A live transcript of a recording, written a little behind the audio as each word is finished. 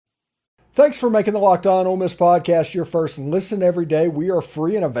Thanks for making the Locked On Ole Miss podcast your first listen every day. We are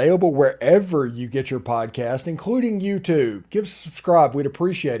free and available wherever you get your podcast, including YouTube. Give us a subscribe. We'd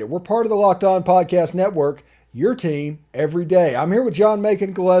appreciate it. We're part of the Locked On Podcast Network, your team every day. I'm here with John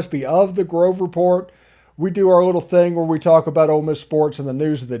Macon Gillespie of the Grove Report. We do our little thing where we talk about Ole Miss sports and the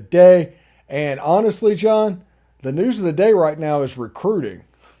news of the day. And honestly, John, the news of the day right now is recruiting.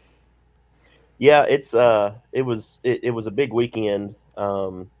 Yeah, it was a big weekend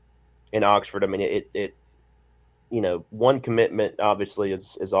in Oxford. I mean, one commitment obviously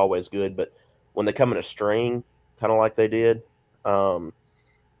is always good, but when they come in a string, kind of like they did, um,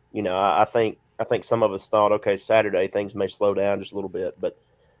 I think some of us thought, okay, Saturday things may slow down just a little bit, but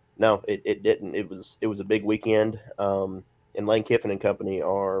no, it didn't. It was a big weekend, and Lane Kiffin and company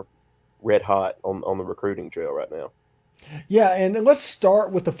are red hot on the recruiting trail right now. Yeah, and let's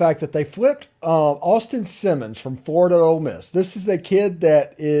start with the fact that they flipped Austin Simmons from Florida to Ole Miss. This is a kid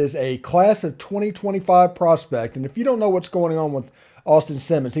that is a class of 2025 prospect. And if you don't know what's going on with Austin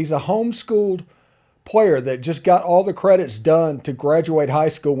Simmons, he's a homeschooled player that just got all the credits done to graduate high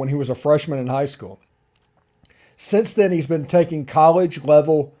school when he was a freshman in high school. Since then, he's been taking college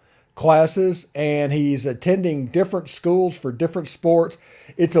level classes and he's attending different schools for different sports.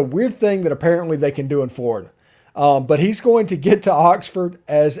 It's a weird thing that apparently they can do in Florida. But he's going to get to Oxford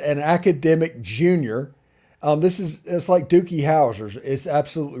as an academic junior. It's like Dookie Howser's. It's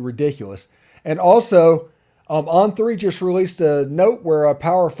absolutely ridiculous. And also, On3 just released a note where a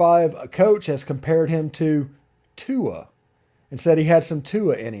Power Five coach has compared him to Tua and said he had some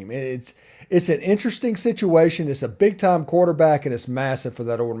Tua in him. It's an interesting situation. It's a big time quarterback, and it's massive for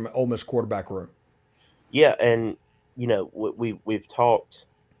that Ole Miss quarterback room. Yeah, and we've talked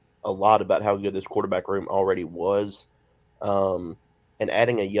a lot about how good this quarterback room already was, and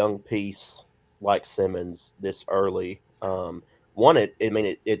adding a young piece like Simmons this early.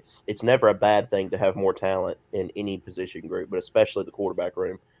 It's never a bad thing to have more talent in any position group, but especially the quarterback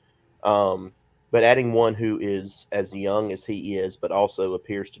room. Um, but adding one who is as young as he is, but also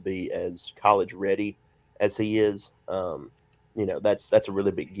appears to be as college ready as he is, that's a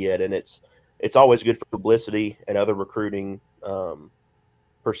really big get, and it's always good for publicity and other recruiting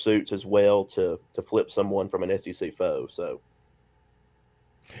pursuits as well to flip someone from an SEC foe. So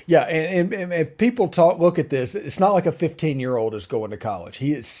Yeah, and if people look at this, it's not like a 15-year-old is going to college.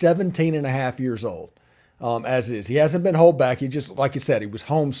 He is 17 and a half years old, as is. He hasn't been held back. He just, like you said, he was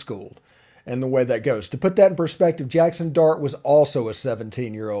homeschooled and the way that goes. To put that in perspective, Jackson Dart was also a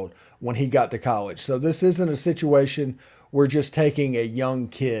 17-year-old when he got to college. So this isn't a situation where just taking a young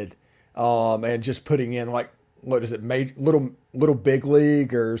kid and just putting in like, what is it, little big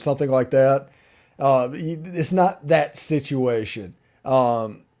league or something like that. It's not that situation.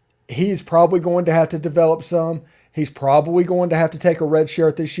 He's probably going to have to develop some. He's probably going to have to take a red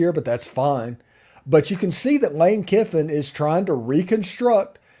shirt this year, but that's fine. But you can see that Lane Kiffin is trying to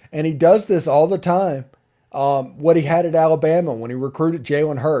reconstruct, and he does this all the time. What he had at Alabama when he recruited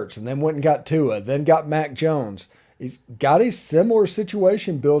Jalen Hurts and then went and got Tua, then got Mac Jones. He's got a similar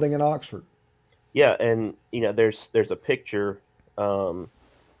situation building in Oxford. yeah, and there's a picture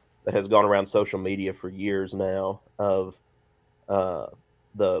that has gone around social media for years now of uh,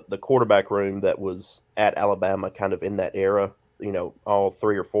 the quarterback room that was at Alabama, kind of in that era. All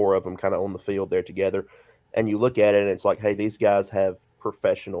three or four of them kind of on the field there together, and you look at it and it's like, hey, these guys have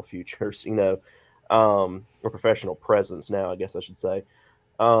professional futures, or professional presence now, I guess I should say.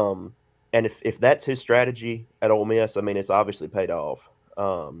 And if that's his strategy at Ole Miss, I mean, it's obviously paid off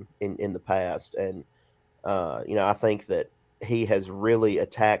in the past, and I think that he has really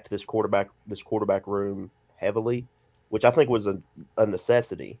attacked this quarterback room heavily, which I think was a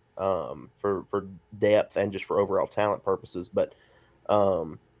necessity for depth and just for overall talent purposes. But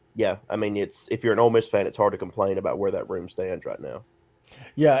yeah, I mean, it's if you're an Ole Miss fan, it's hard to complain about where that room stands right now.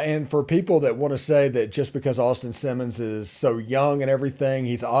 Yeah, and for people that want to say that just because Austin Simmons is so young and everything,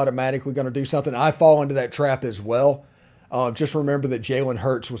 he's automatically going to do something, I fall into that trap as well. Just remember that Jalen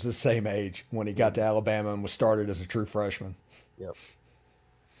Hurts was the same age when he got to Alabama and was started as a true freshman. Yep.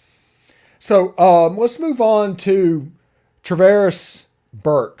 So let's move on to Travaris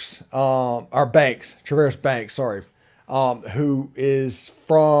Travaris Banks, sorry, who is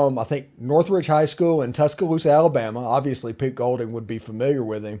from, I think, Northridge High School in Tuscaloosa, Alabama. Obviously, Pete Golding would be familiar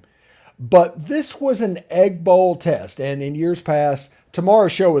with him. But this was an Egg Bowl test. And in years past,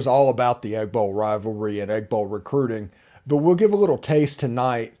 tomorrow's show is all about the Egg Bowl rivalry and Egg Bowl recruiting. But we'll give a little taste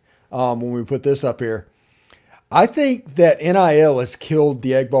tonight when we put this up here. I think that NIL has killed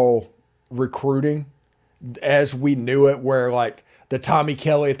the Egg Bowl recruiting as we knew it, where like the Tommy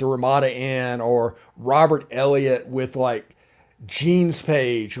Kelly at the Ramada Inn or Robert Elliott with like Gene's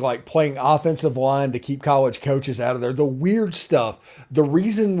page, like playing offensive line to keep college coaches out of there. The weird stuff. The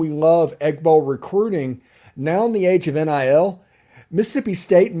reason we love egg bowl recruiting now in the age of NIL, Mississippi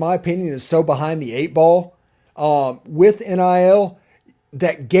State, in my opinion, is so behind the eight ball with NIL.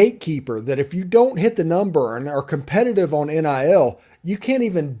 That gatekeeper, that if you don't hit the number and are competitive on NIL, you can't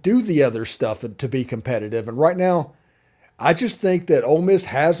even do the other stuff to be competitive. And right now, I just think that Ole Miss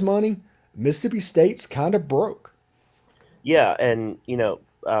has money. Mississippi State's kind of broke. Yeah, and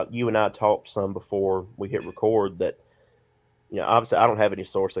you and I talked some before we hit record that obviously I don't have any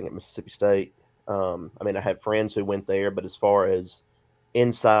sourcing at Mississippi State. I mean, I have friends who went there, but as far as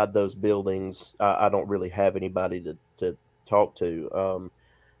inside those buildings, I don't really have anybody to talk to.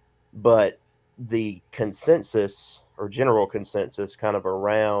 But the consensus or general consensus kind of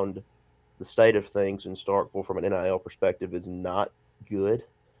around the state of things in Starkville from an NIL perspective is not good.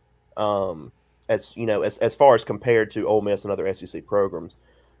 As as far as compared to Ole Miss and other SEC programs.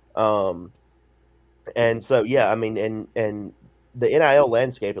 And so, yeah, I mean, and the NIL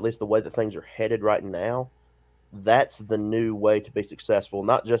landscape, at least the way that things are headed right now, that's the new way to be successful,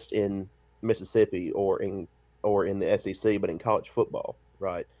 not just in Mississippi or in the SEC, but in college football,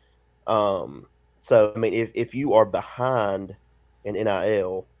 right? So, I mean, if you are behind in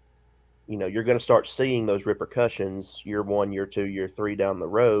NIL, you're going to start seeing those repercussions year 1, year 2, year 3 down the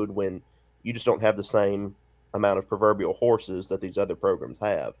road when you just don't have the same amount of proverbial horses that these other programs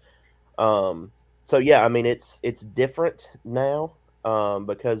have. So yeah, I mean it's different now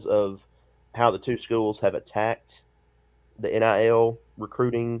because of how the two schools have attacked the NIL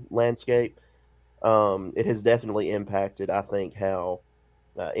recruiting landscape. It has definitely impacted, I think, how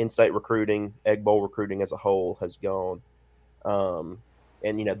in-state recruiting, Egg Bowl recruiting as a whole has gone. And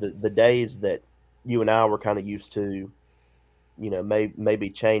the days that you and I were kind of used to, maybe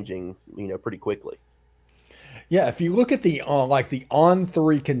changing, pretty quickly. Yeah, if you look at the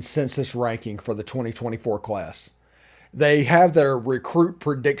On3 consensus ranking for the 2024 class, they have their recruit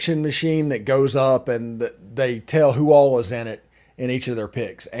prediction machine that goes up and they tell who all is in it in each of their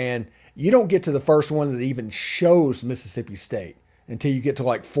picks. And you don't get to the first one that even shows Mississippi State until you get to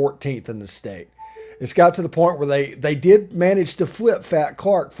like 14th in the state. It's got to the point where they did manage to flip Fat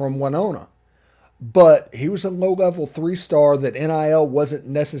Clark from Winona, but he was a low-level 3-star that NIL wasn't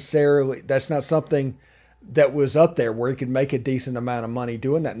necessarily, that's not something that was up there where he could make a decent amount of money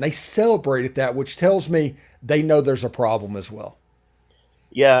doing that. And they celebrated that, which tells me they know there's a problem as well.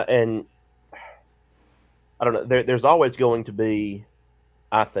 Yeah, and I don't know. There's always going to be,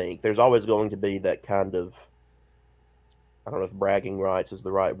 I think, there's always going to be that kind of, I don't know if bragging rights is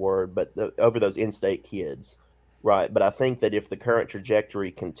the right word, but over those in-state kids, right? But I think that if the current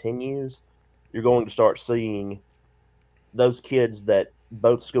trajectory continues, you're going to start seeing those kids that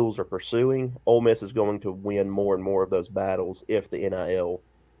both schools are pursuing. Ole Miss is going to win more and more of those battles if the NIL,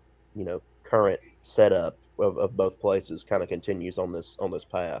 current setup of both places kind of continues on this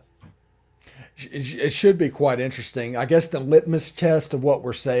path. It should be quite interesting. I guess the litmus test of what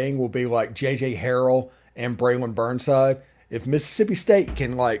we're saying will be like J.J. Harrell and Braylon Burnside. If Mississippi State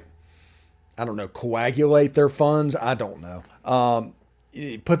can, coagulate their funds, I don't know.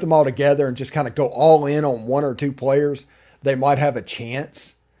 Put them all together and just kind of go all in on one or two players, they might have a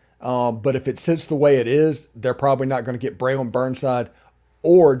chance. But if it sits the way it is, they're probably not going to get Braylon Burnside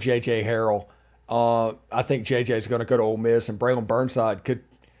or J.J. Harrell. I think J.J. is going to go to Ole Miss, and Braylon Burnside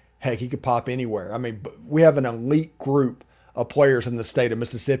he could pop anywhere. I mean, we have an elite group of players in the state of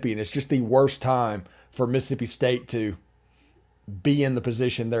Mississippi, and it's just the worst time for Mississippi State to be in the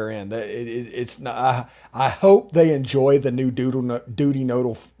position they're in. It's not. I hope they enjoy the new Duty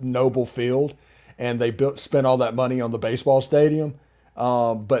Noble Field, and they spent all that money on the baseball stadium.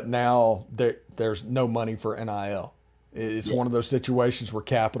 But now there's no money for NIL. It's one of those situations where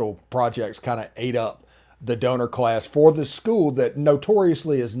capital projects kind of ate up the donor class for the school that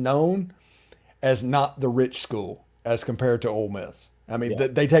notoriously is known as not the rich school as compared to Ole Miss. I mean,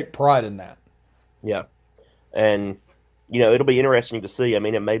 they take pride in that. Yeah. And, it'll be interesting to see. I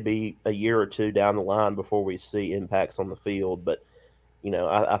mean, it may be a year or two down the line before we see impacts on the field, but,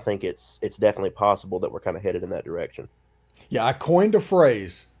 I think it's definitely possible that we're kind of headed in that direction. Yeah, I coined a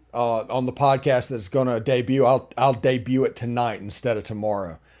phrase on the podcast that's going to debut. I'll debut it tonight instead of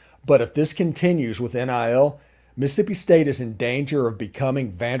tomorrow. But if this continues with NIL, Mississippi State is in danger of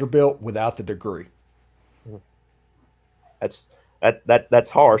becoming Vanderbilt without the degree. That's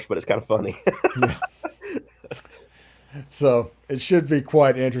harsh, but it's kind of funny. Yeah. So it should be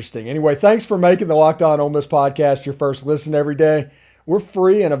quite interesting. Anyway, thanks for making the Locked On Ole Miss podcast your first listen every day. We're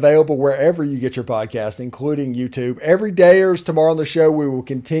free and available wherever you get your podcast, including YouTube. Every day or tomorrow on the show, we will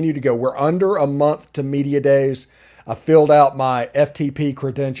continue to go. We're under a month to media days. I filled out my FTP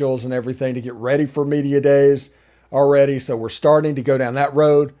credentials and everything to get ready for media days already. So we're starting to go down that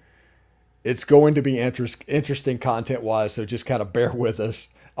road. It's going to be interesting content wise. So just kind of bear with us,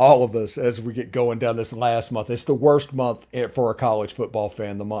 all of us, as we get going down this last month. It's the worst month for a college football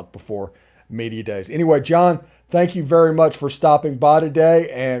fan, the month before media days. Anyway, John, thank you very much for stopping by today,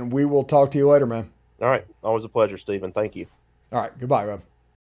 and we will talk to you later, man. All right. Always a pleasure, Stephen. Thank you. All right. Goodbye, man.